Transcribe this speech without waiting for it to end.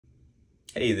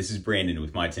Hey, this is Brandon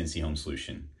with My Tennessee Home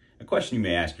Solution. A question you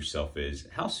may ask yourself is,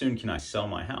 how soon can I sell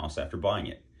my house after buying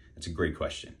it? That's a great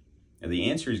question. Now,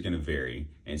 the answer is going to vary,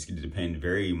 and it's going to depend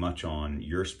very much on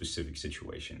your specific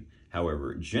situation.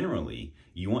 However, generally,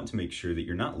 you want to make sure that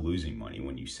you're not losing money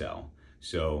when you sell.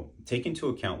 So take into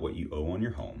account what you owe on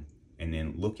your home, and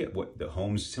then look at what the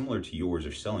homes similar to yours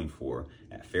are selling for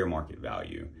at fair market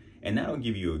value. And that'll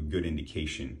give you a good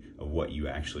indication of what you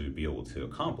actually would be able to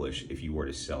accomplish if you were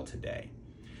to sell today.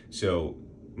 So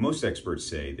most experts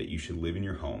say that you should live in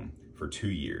your home for 2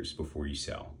 years before you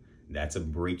sell. That's a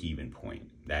break-even point.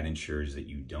 That ensures that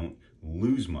you don't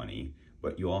lose money,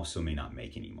 but you also may not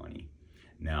make any money.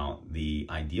 Now, the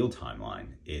ideal timeline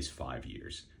is 5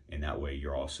 years, and that way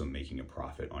you're also making a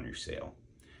profit on your sale.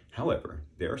 However,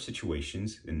 there are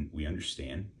situations, and we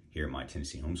understand here at My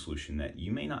Tennessee Home Solution, that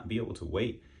you may not be able to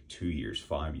wait 2 years,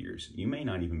 5 years. You may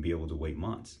not even be able to wait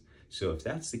months. So if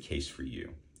that's the case for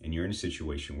you, and you're in a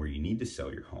situation where you need to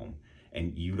sell your home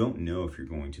and you don't know if you're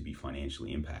going to be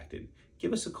financially impacted,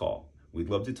 give us a call.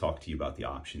 We'd love to talk to you about the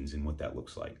options and what that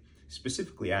looks like.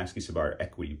 Specifically, ask us about our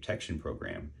equity protection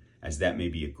program, as that may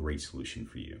be a great solution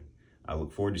for you. I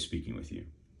look forward to speaking with you.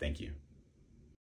 Thank you.